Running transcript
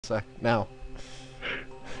sec. Now.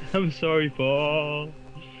 I'm sorry, Paul.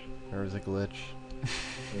 There was a glitch.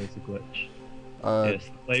 There's a glitch. Uh, Yes,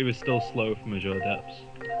 the play was still slow from Azure depths,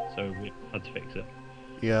 so we had to fix it.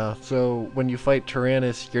 yeah, so when you fight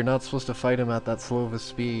Taranis, you're not supposed to fight him at that slow of a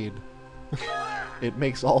speed. It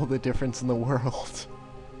makes all the difference in the world.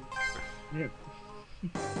 Yep.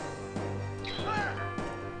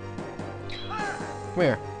 Come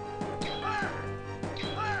here.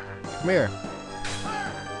 Come here.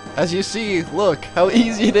 As you see, look how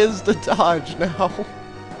easy it is to dodge now.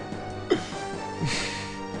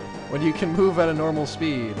 When you can move at a normal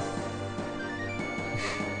speed.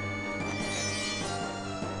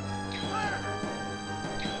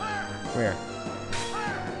 Come here.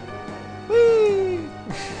 Whee!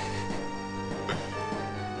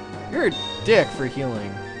 You're a dick for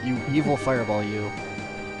healing, you evil fireball, you.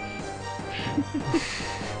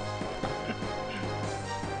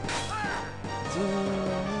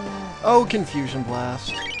 Oh, Confusion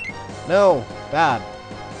Blast. No, bad.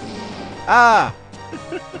 Ah!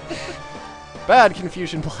 Bad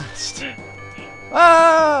Confusion Blast.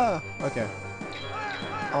 Ah! Okay.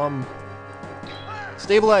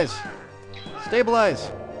 Stabilize.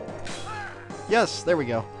 Stabilize. Yes, there we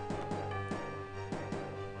go.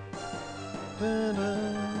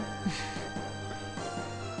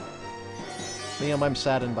 Liam, I'm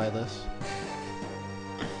saddened by this.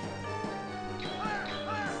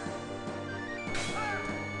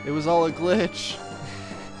 It was all a glitch.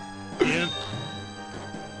 Yeah.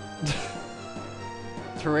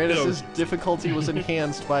 Taranis' difficulty was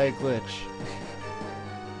enhanced by a glitch.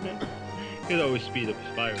 You could always speed up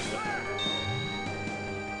his fire.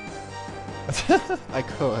 I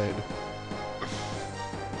could.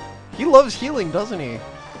 He loves healing, doesn't he?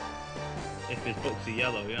 If his books are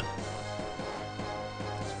yellow, yeah.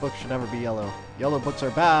 This book should never be yellow. Yellow books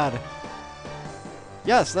are bad.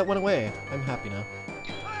 Yes, that went away. I'm happy now.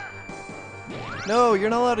 No, you're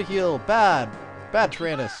not allowed to heal. Bad. Bad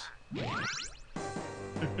Taranis.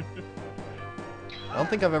 I don't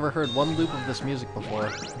think I've ever heard one loop of this music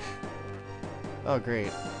before. Oh,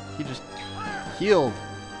 great. He just healed.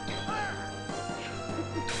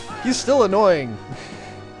 He's still annoying.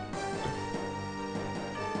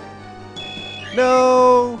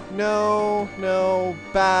 No, no, no.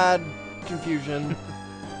 Bad confusion.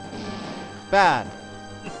 Bad.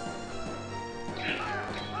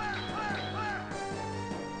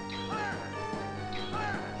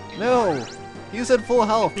 No! He's at full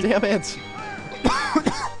health, damn it!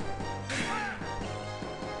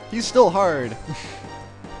 He's still hard.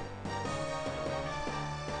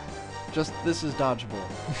 Just, this is dodgeable.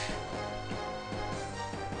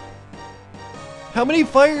 How many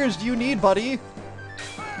fires do you need, buddy?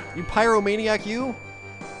 You pyromaniac, you?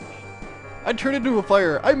 I turn into a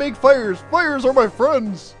fire. I make fires. Fires are my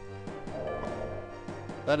friends.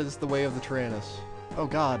 That is the way of the Taranis. Oh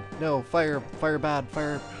god, no, fire bad,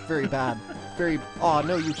 fire very bad. Very, aw,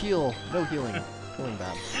 no, you heal. No healing. Healing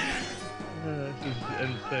bad. This is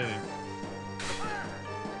insane.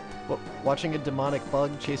 What, watching a demonic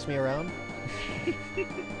bug chase me around?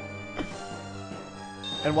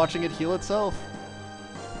 And watching it heal itself?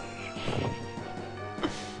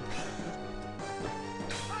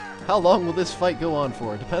 How long will this fight go on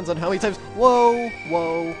for? Depends on how many times. Whoa,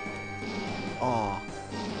 whoa. Aw.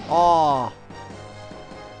 Aw.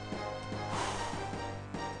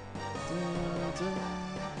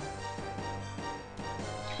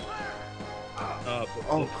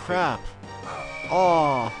 Oh crap.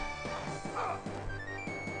 Aw.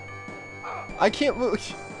 I can't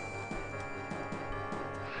move.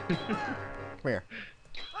 Come here.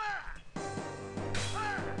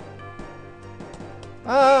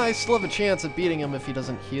 I still have a chance of beating him if he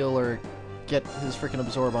doesn't heal or get his freaking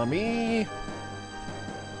absorb on me.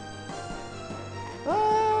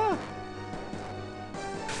 Ah!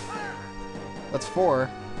 That's 4.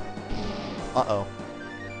 Uh-oh.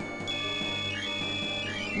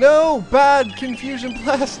 No! Bad Confusion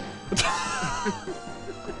Blast!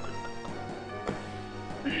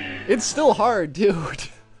 It's still hard, dude.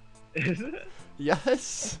 Is it?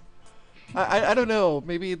 Yes. I don't know,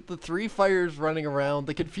 maybe the 3 fires running around,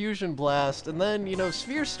 the Confusion Blast, and then, you know,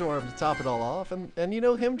 Sphere Storm to top it all off, and you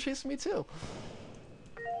know, him chasing me too.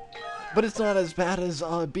 But it's not as bad as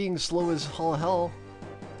being slow as all hell.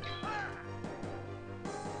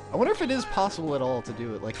 I wonder if it is possible at all to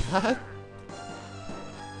do it like that.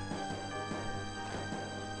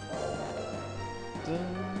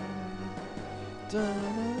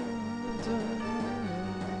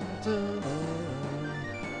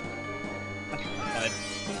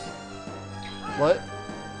 What?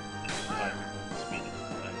 Speed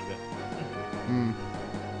it. Hmm.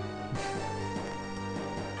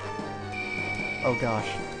 Oh gosh,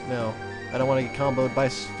 no. I don't want to get comboed by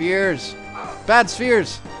spheres. Bad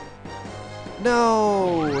spheres.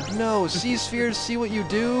 No, no. See spheres, see what you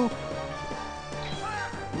do.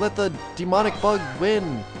 Let the demonic bug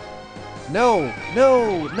win. No,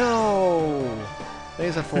 no, no. Now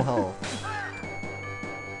he's at full health.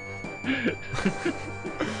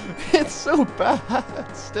 It's so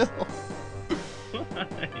bad still.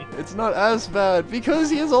 Why? It's not as bad because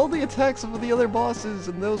he has all the attacks of the other bosses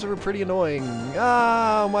and those are pretty annoying.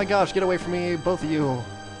 Ah, oh my gosh, get away from me, both of you.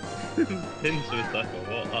 Pin suicide or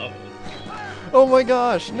what? That was. Oh my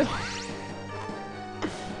gosh, no.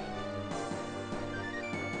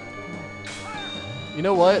 You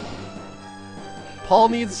know what? Paul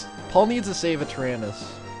needs a save at Taranis.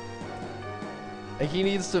 And he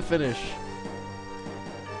needs to finish.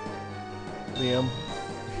 Liam.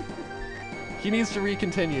 He needs to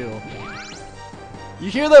recontinue.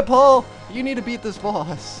 You hear that, Paul? You need to beat this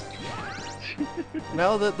boss.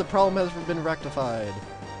 Now that the problem has been rectified.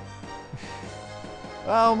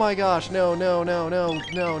 Oh my gosh, no, no, no, no,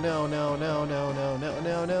 no, no, no, no, no, no, no,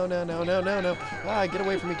 no, no, no, no, no, no, no. Ah, get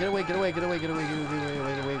away from me, get away, get away, get away, get away, get away, get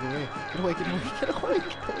away, get away, get away, get away, get away, get away,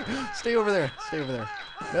 get away. Stay over there, stay over there.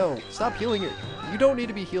 No, stop healing your... You don't need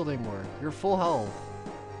to be healed anymore. You're full health.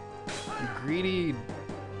 You greedy...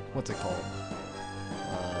 What's it called?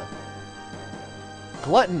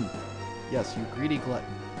 Glutton! Yes, you greedy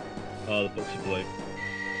glutton. Oh, the books are blue.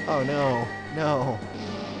 Oh no, no.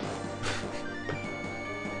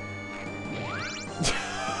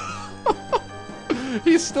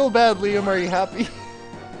 He's still bad, Liam. Are you happy?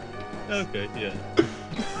 Okay, yeah.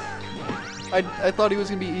 I thought he was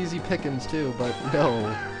gonna be easy pickings too, but no.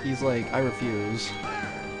 He's like, I refuse.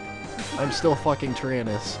 I'm still fucking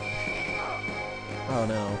Taranis. Oh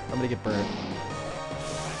no, I'm gonna get burnt.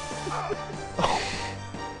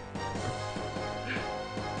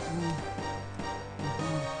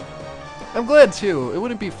 I'm glad too. It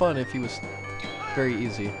wouldn't be fun if he was very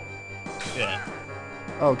easy. Yeah.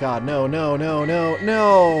 Oh god, no, no, no, no,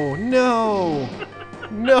 no, no,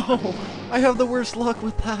 no! I have the worst luck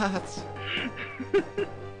with that!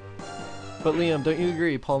 But Liam, don't you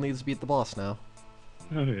agree? Paul needs to beat the boss now.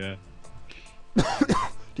 Oh yeah. Do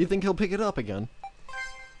you think he'll pick it up again?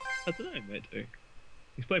 I don't know, he might do.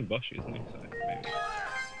 He's playing Boshi, isn't he? So maybe.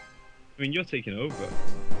 I mean, you're taking over.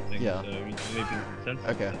 I think, Yeah. So maybe there's incentive.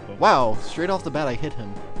 Okay. Wow, straight off the bat I hit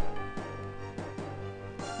him.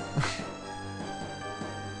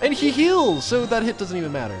 And he heals, so that hit doesn't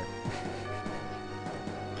even matter.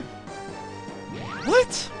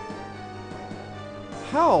 What?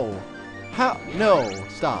 How? How? No.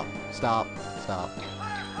 Stop. Stop. Stop.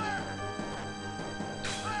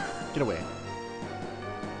 Get away.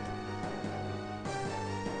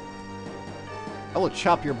 I will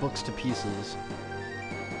chop your books to pieces.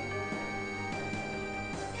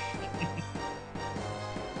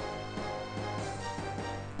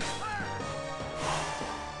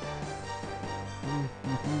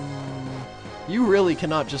 You really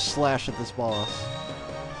cannot just slash at this boss.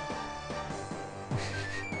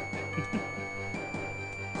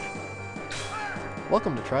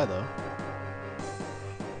 Welcome to try, though.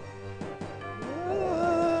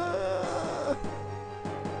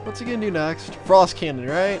 What's he gonna do next? Frost Cannon,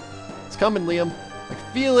 right? It's coming, Liam. I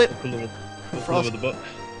can feel it. Follow the books.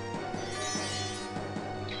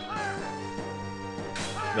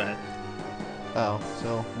 Red. Oh,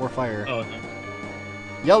 so more fire. Oh no.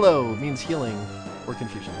 Yellow means healing or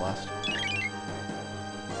Confusion Blast.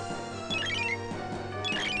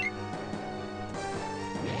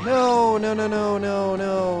 No, no, no, no, no,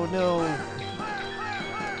 no, no.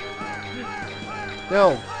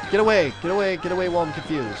 No, get away, get away, get away while I'm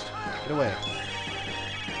confused. Get away.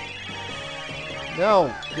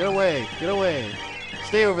 No, get away, get away.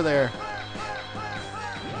 Stay over there.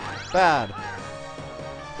 Bad.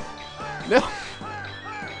 No.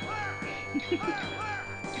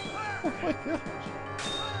 Oh my gosh.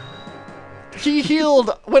 He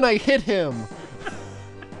healed when I hit him.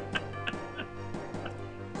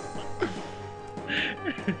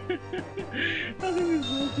 I think this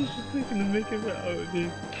is just taking the mick of it out of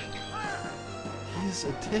you. He's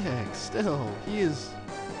a dick still. He is...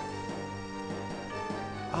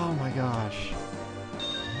 Oh my gosh.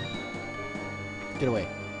 Get away.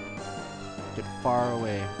 Get far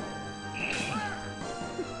away.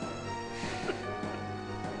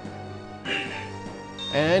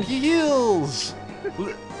 And he heals!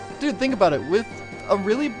 Dude, think about it. With a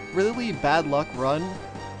really, really bad luck run,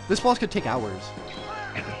 this boss could take hours.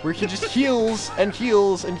 Where he just heals and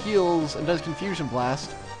heals and heals and does Confusion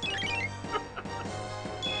Blast.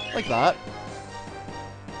 Like that.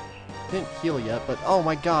 Didn't heal yet, but oh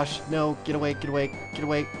my gosh, no, get away, get away, get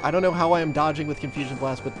away. I don't know how I am dodging with Confusion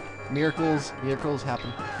Blast, but miracles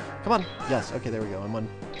happen. Come on. Yes, okay, there we go. I'm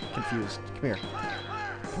confused. Come here.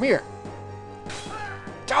 Come here.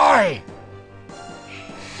 Die!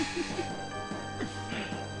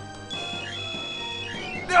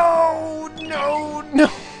 No, no, no,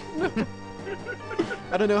 no.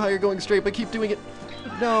 I don't know how you're going straight, but keep doing it.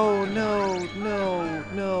 No, no, no,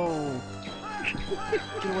 no.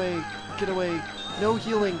 Get away, get away. No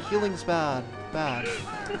healing. Healing's bad. Bad.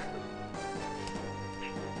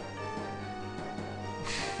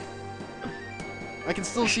 I can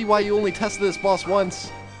still see why you only tested this boss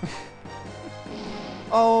once.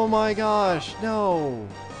 Oh my gosh, no.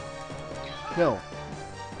 No.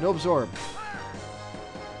 No absorb.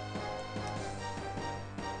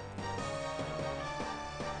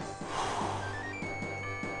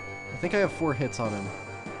 I think I have 4 hits on him.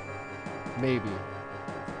 Maybe.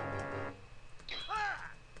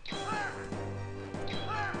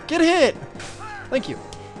 Get hit! Thank you.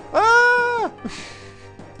 Ah!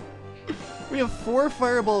 We have 4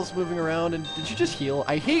 fireballs moving around, and did you just heal?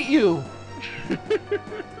 I hate you!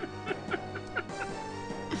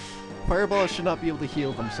 Fireballs should not be able to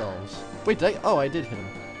heal themselves. Wait, did I? Oh, I did hit him.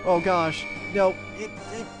 Oh gosh. No. Shit.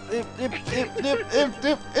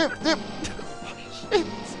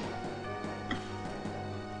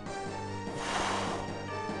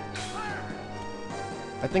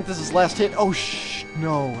 I think this is last hit. Oh, shh.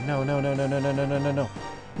 No, no, no, no, no, no, no, no, no, no, no.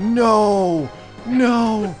 No!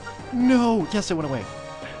 No! No! Yes, it went away.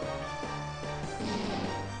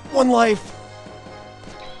 1 life!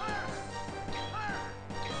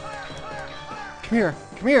 Come here.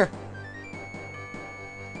 Come here.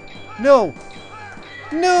 No!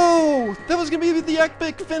 No! That was gonna be the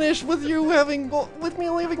epic finish with you having, with me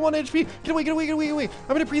only having 1 HP. Get away, get away, get away, get away.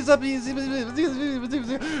 I'm gonna freeze up. Get away, get away,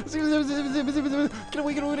 get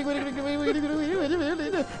away, get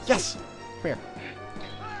away. Yes! Come here.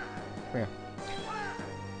 Come here.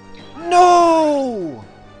 No!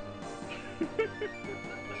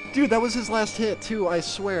 Dude, that was his last hit too, I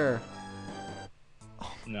swear.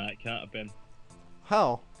 Nah, it can't have been.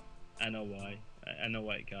 How? I know why. I know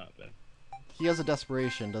why it can't have been. He has a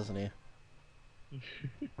desperation, doesn't he?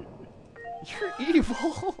 You're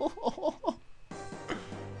evil!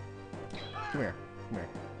 Come here. Come here.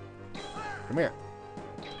 Come here.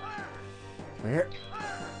 Come here.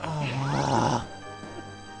 Ah.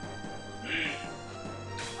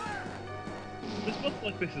 This boss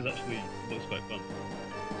like this is actually looks quite fun.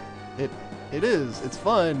 It is. It's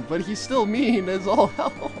fun, but he's still mean as all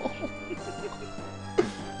hell.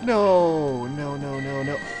 No, no, no, no,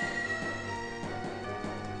 no.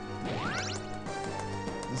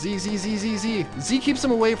 Z, Z, Z, Z, Z. Z keeps him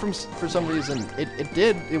away for some reason. It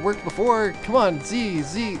did. It worked before. Come on, Z,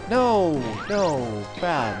 Z. No, no.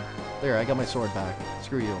 Bad. There, I got my sword back.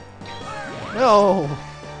 Screw you. No.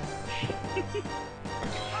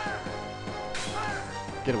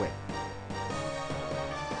 Get away.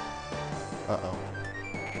 Uh-oh.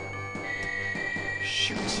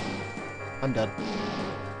 Shoot. I'm dead.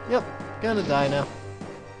 Yep, gonna die now.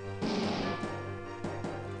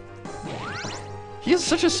 He has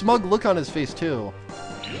such a smug look on his face, too.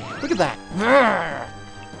 Look at that. Grr!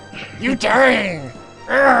 You dying!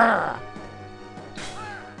 Grr!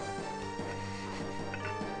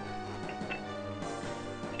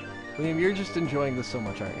 Liam, you're just enjoying this so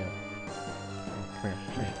much, aren't you? Come here,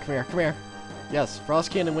 come here, come here, come here. Yes,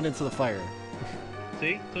 Frost Cannon went into the fire.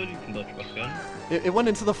 See? Told you can dodge Frost Cannon. It went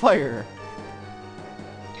into the fire.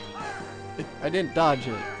 I didn't dodge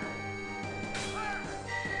it.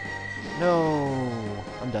 No,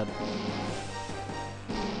 I'm dead.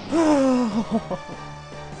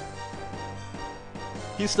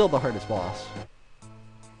 He's still the hardest boss.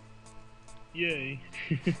 Yay.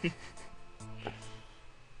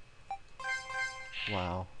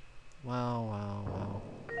 Wow. Wow, wow, wow.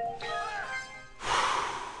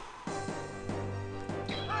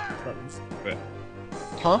 Right.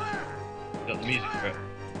 Huh? Got the music for it.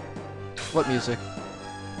 What music?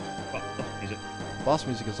 Boss music. Boss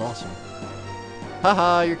music is awesome.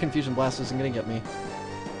 Haha, your Confusion Blast isn't gonna get me.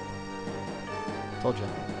 Told ya.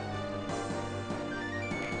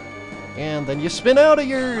 And then you spin out of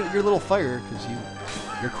your little fire, because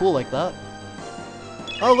you're cool like that.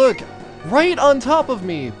 Oh look! Right on top of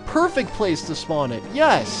me! Perfect place to spawn it!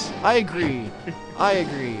 Yes! I agree. I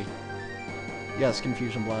agree. Yes,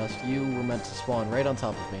 Confusion Blast, you were meant to spawn right on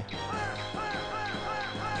top of me.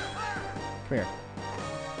 Come here.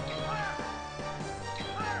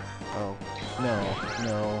 Oh. No,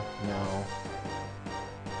 no, no.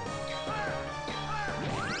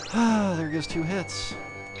 Ah, there goes 2 hits.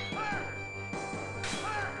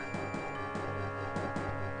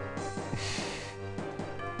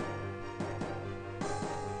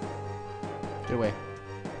 Get away.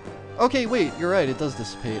 Okay, wait, you're right, it does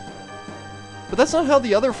dissipate. But that's not how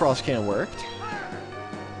the other frost cannon worked.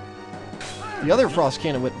 The other frost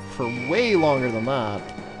cannon went for way longer than that.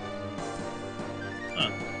 Huh.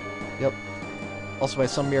 Yep. Also, by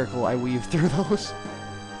some miracle, I weave through those.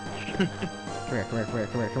 Come here, come here, come here,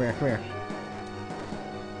 come here, come here, come here.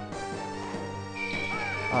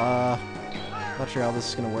 Not sure how this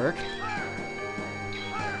is gonna work.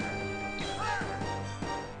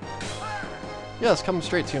 Yes, come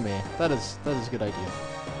straight to me. That is a good idea.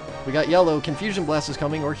 We got yellow. Confusion Blast is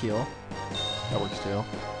coming, or heal. That works too.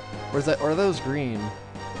 Or is that? Or are those green?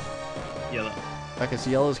 Yellow. Okay, so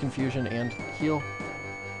yellow is confusion and heal.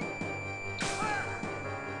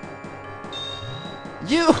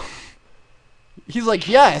 You. He's like,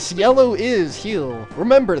 yes, yellow is heal.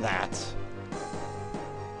 Remember that.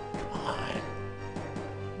 Come on.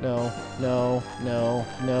 No, no, no,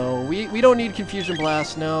 no. We don't need Confusion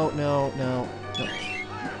Blast. No, no, no, no.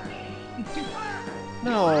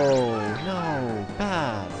 No, no,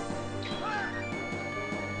 bad.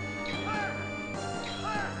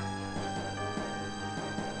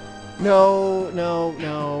 No, no,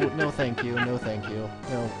 no, no thank you, no thank you,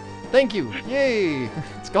 no. Thank you! Yay!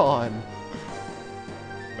 It's gone.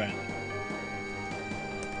 Right.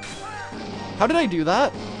 How did I do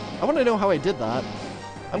that? I want to know how I did that.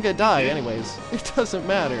 I'm gonna die anyways. It doesn't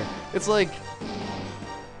matter. It's like...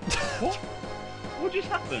 What? What just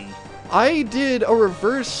happened? I did a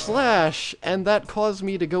reverse slash, and that caused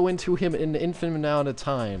me to go into him an infinite amount of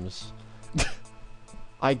times.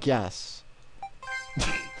 I guess.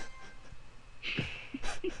 Here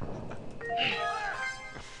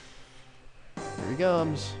he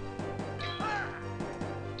comes.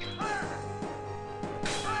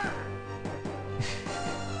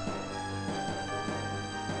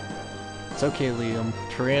 It's okay, Liam.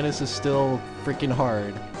 Taranis is still freaking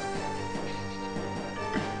hard.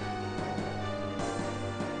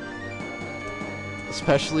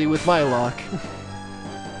 Especially with my luck.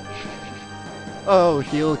 Oh,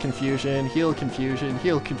 heal confusion, heal confusion,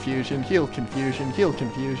 heal confusion, heal confusion, heal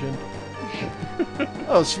confusion.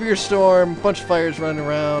 Oh, Sphere Storm, bunch of fires running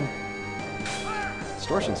around.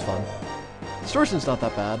 Distortion's fun. Distortion's not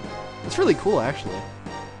that bad. It's really cool, actually.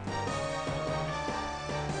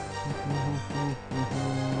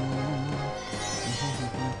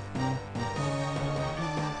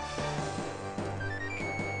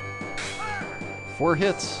 Four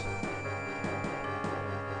hits.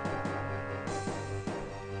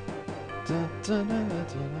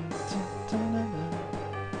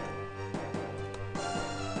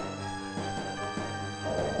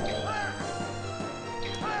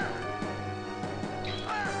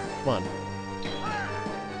 Come on.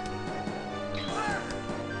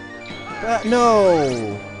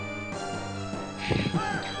 No!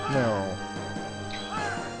 No.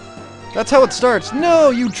 That's how it starts.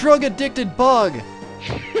 No, you drug-addicted bug!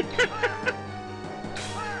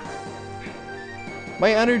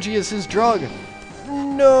 My energy is his drug.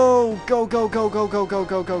 No! Go, go, go, go, go, go,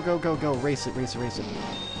 go, go, go, go, go. Race it, race it, race it.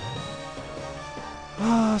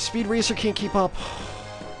 Ah, Speed Racer can't keep up.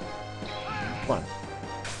 Come on.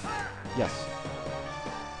 Yes.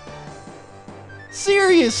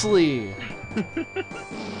 Seriously!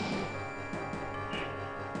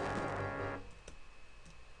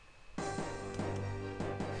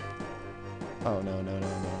 Oh, no, no, no, no,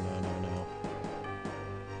 no, no, no.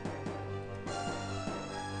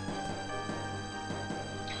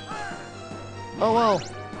 Oh, well.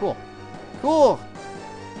 Cool. Cool!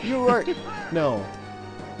 You are... No.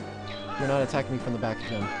 You're not attacking me from the back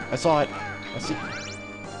again. I saw it. I see...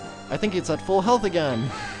 I think it's at full health again.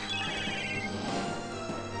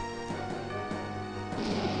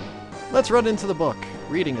 Let's run into the book.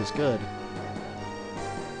 Reading is good.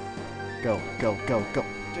 Go, go, go, go.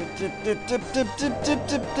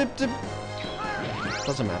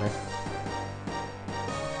 Doesn't matter.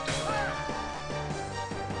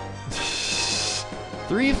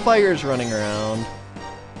 Three fires running around.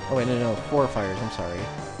 Oh wait, no, no, four fires, I'm sorry.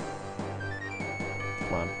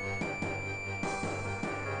 Come on.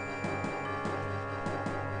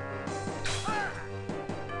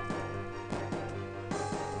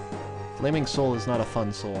 Flaming Soul is not a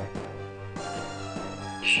fun soul.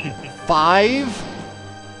 5?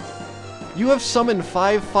 You have summoned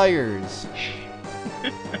 5 fires.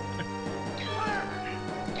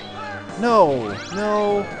 No,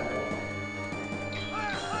 no.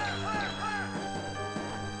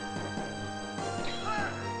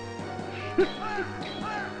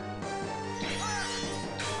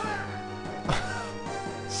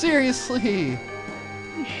 Seriously?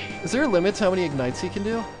 Is there a limit to how many ignites he can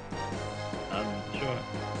do? Sure.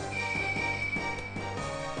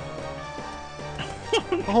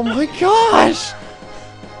 Oh my gosh!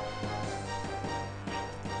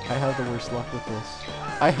 I have the worst luck with this.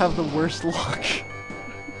 I have the worst luck.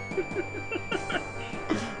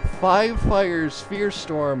 5 fires, Sphere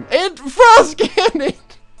Storm, and Frost Cannon!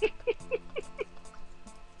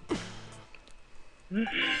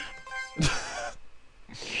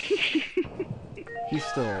 He's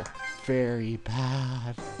still very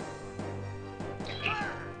bad.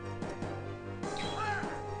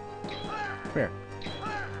 Come here.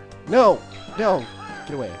 No! No!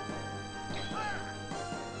 Get away.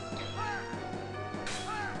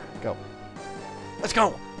 Go. Let's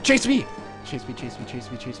go! Chase me! Chase me, chase me,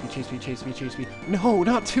 chase me, chase me, chase me, chase me, chase me. No,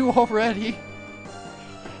 not 2 already!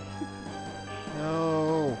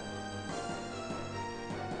 No.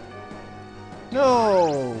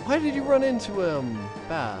 No! Why did you run into him?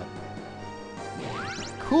 Bad.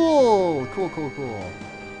 Cool! Cool, cool, cool.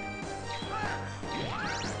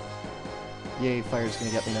 Yay, fire's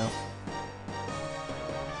gonna get me now.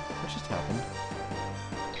 What just happened?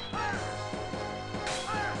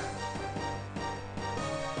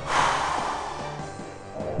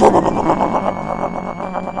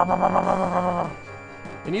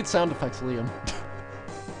 I need sound effects, Liam.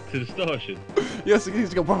 To distortion. Yes, it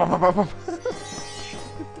needs to go.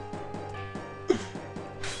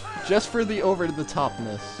 Just for the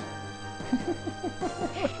over-the-topness.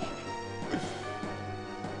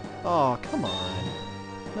 Oh, come on.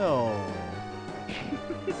 No.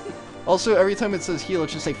 Also, every time it says heal,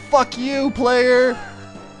 it should say, "Fuck you, player!"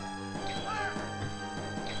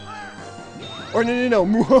 Or no,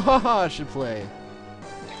 Muhaha should play.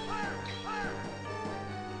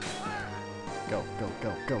 Go, go,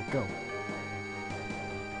 go, go, go.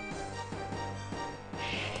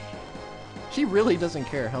 He really doesn't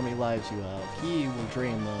care how many lives you have. He will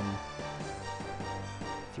drain them.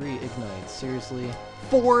 3 ignites. Seriously?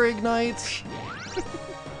 4 ignites?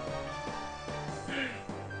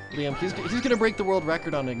 Liam, he's gonna break the world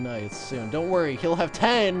record on ignites soon. Don't worry, he'll have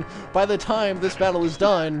 10 by the time this battle is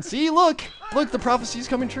done. See, look! Look, the prophecy's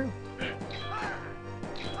coming true.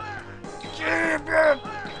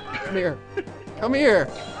 Come here. Come here.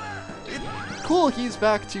 Cool, he's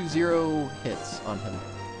back to 0 hits on him.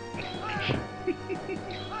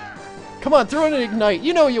 Come on, throw in an ignite.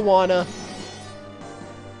 You know you wanna.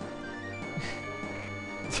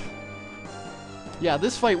 Yeah,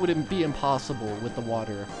 this fight wouldn't be impossible with the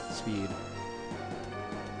water speed.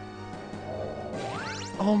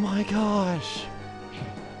 Oh my gosh.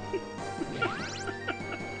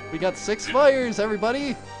 We got 6 fires,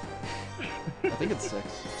 everybody. I think it's 6.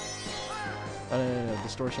 Oh, no,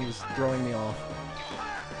 distortion is throwing me off.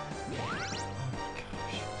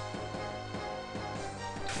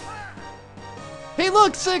 Hey,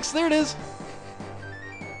 look! 6! There it is!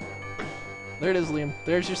 There it is, Liam.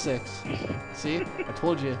 There's your 6. See? I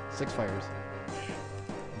told you. 6 fires.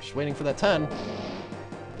 I'm just waiting for that 10.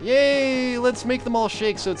 Yay! Let's make them all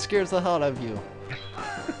shake so it scares the hell out of you.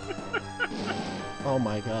 Oh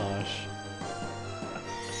my gosh.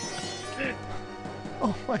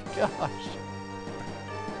 Oh my gosh.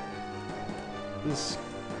 This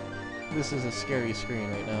is a scary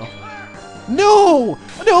screen right now. No!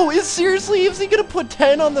 No! Is he gonna put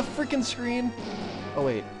 10 on the freaking screen? Oh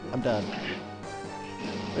wait, I'm done.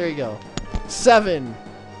 There you go. 7.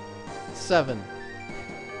 7.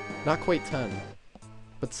 Not quite 10,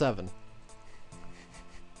 but 7.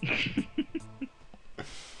 Let's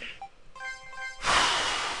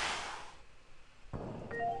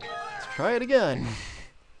try it again.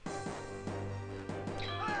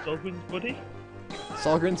 Solgren's buddy?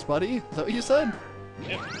 Solgren's buddy? Is that what you said?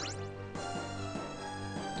 Yep.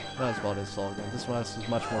 Not as bad as Solgren. This one is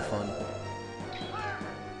much more fun.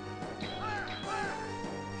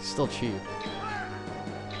 He's still cheap.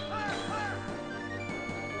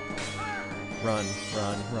 Run,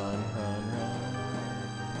 run, run, run, run.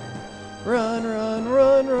 Run, run,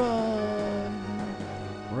 run, run.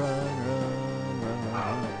 Run, run, run,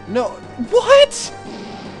 run. No! What?!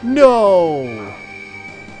 No!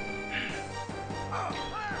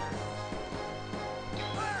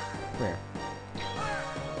 Come here.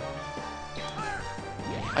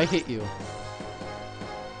 I hate you.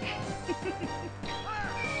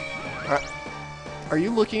 Are you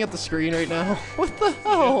looking at the screen right now? What the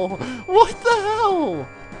hell? What the hell?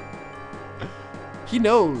 He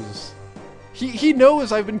knows. He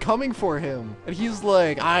knows I've been coming for him. And he's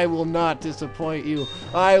like, I will not disappoint you.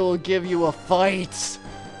 I will give you a fight.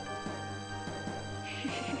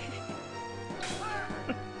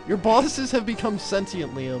 Your bosses have become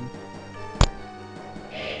sentient, Liam.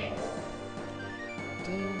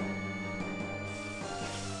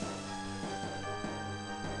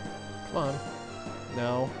 Come on.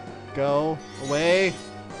 No. Go. Away.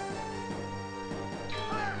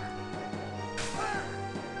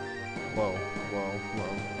 Whoa, whoa,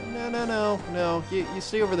 whoa. No, no, no, no. You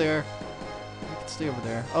stay over there. You can stay over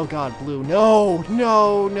there. Oh god, blue. No,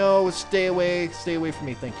 no, no. Stay away. Stay away from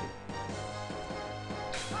me. Thank you.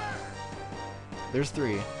 There's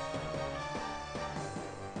 3.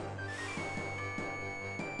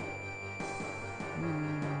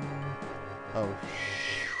 Oh,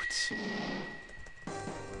 shoot.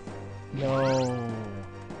 No.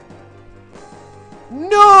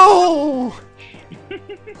 No!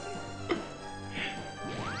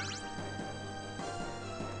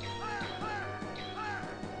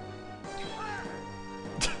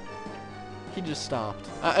 He just stopped.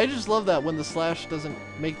 I just love that when the slash doesn't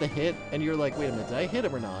make the hit, and you're like, wait a minute, did I hit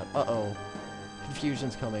him or not? Uh-oh.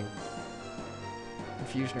 Confusion's coming.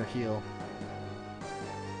 Confusion or heal.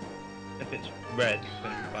 If it's red, it's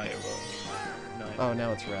going to be fire or... No. Oh,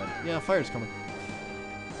 now it's red. Yeah, fire's coming.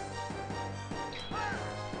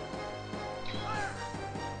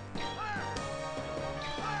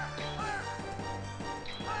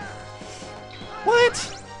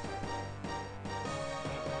 What?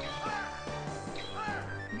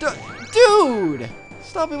 Dude!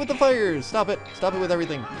 Stop it with the fires! Stop it! Stop it with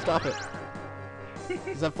everything! Stop it!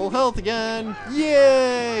 He's at full health again!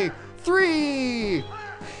 Yay! 3!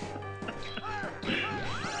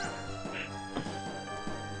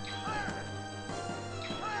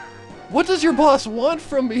 What does your boss want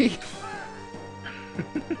from me?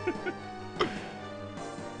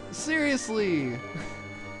 Seriously!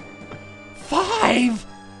 5!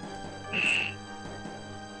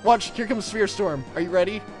 Watch, here comes Sphere Storm. Are you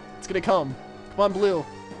ready? It's gonna come. Come on, blue.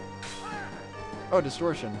 Oh,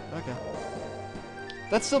 distortion. Okay.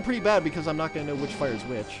 That's still pretty bad because I'm not gonna know which fire's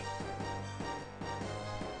which.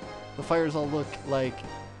 The fires all look like...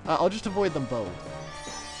 I'll just avoid them both.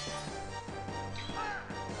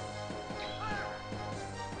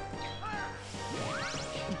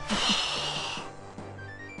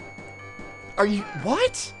 Are you...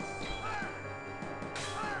 What?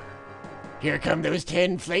 Here come those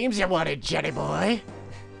 10 flames you wanted, Jenny boy.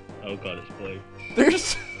 Oh god, it's blue.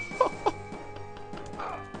 There's...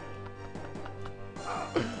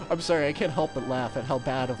 I'm sorry, I can't help but laugh at how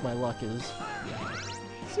bad of my luck is.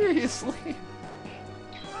 Seriously?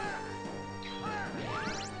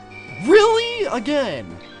 Really?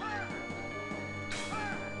 Again?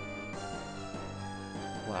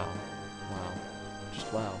 Wow. Wow.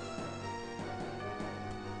 Just wow.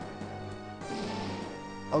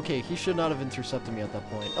 Okay, he should not have intercepted me at that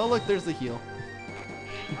point. Oh look, there's the heal.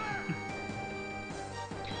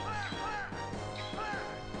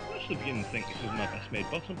 I'm actually beginning to think this is my best made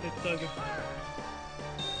boss on Paper Tiger.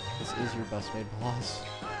 This is your best made boss.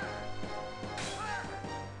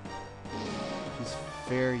 He's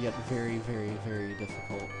fair yet very, very, very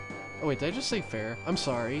difficult. Oh wait, did I just say fair? I'm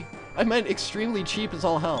sorry. I meant extremely cheap as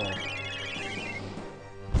all hell.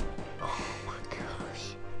 Oh my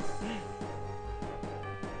gosh.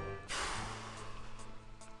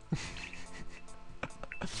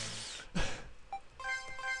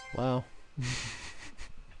 Wow.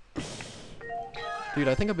 Dude,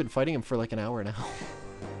 I think I've been fighting him for like an hour now.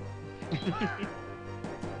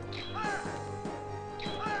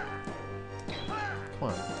 Come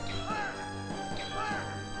on.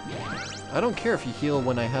 I don't care if you heal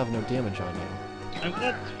when I have no damage on you. I'm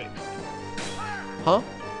glad it's fixed. Huh?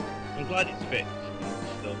 I'm glad it's fixed and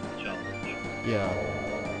it's still a challenge. Yeah.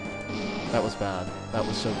 That was bad. That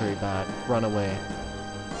was so very bad. Run away.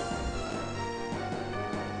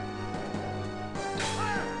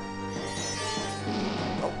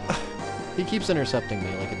 Oh. He keeps intercepting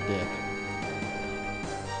me like a dick.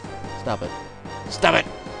 Stop it. Stop it!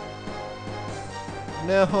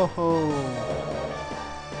 No!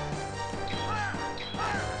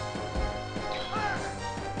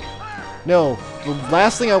 No, the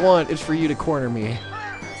last thing I want is for you to corner me.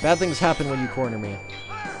 Bad things happen when you corner me.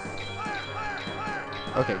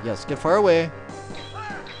 Okay, yes, get far away.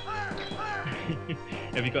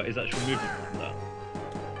 Have you got his actual movement on that?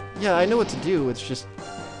 Yeah, I know what to do, it's just...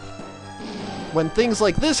 when things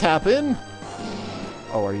like this happen...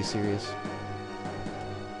 Oh, are you serious?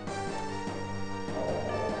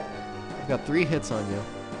 I've got 3 hits on you.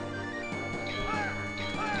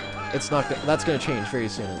 It's not gonna... That's gonna change very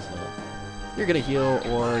soon, isn't it? You're gonna heal,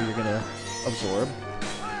 or you're gonna absorb.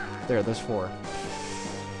 There, there's 4.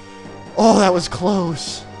 Oh, that was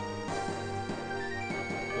close!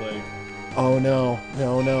 Blue. Oh no,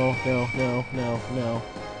 no, no, no, no, no, no.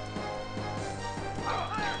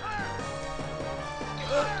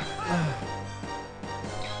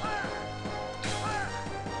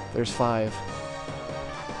 There's 5.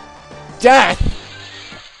 death!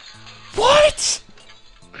 What?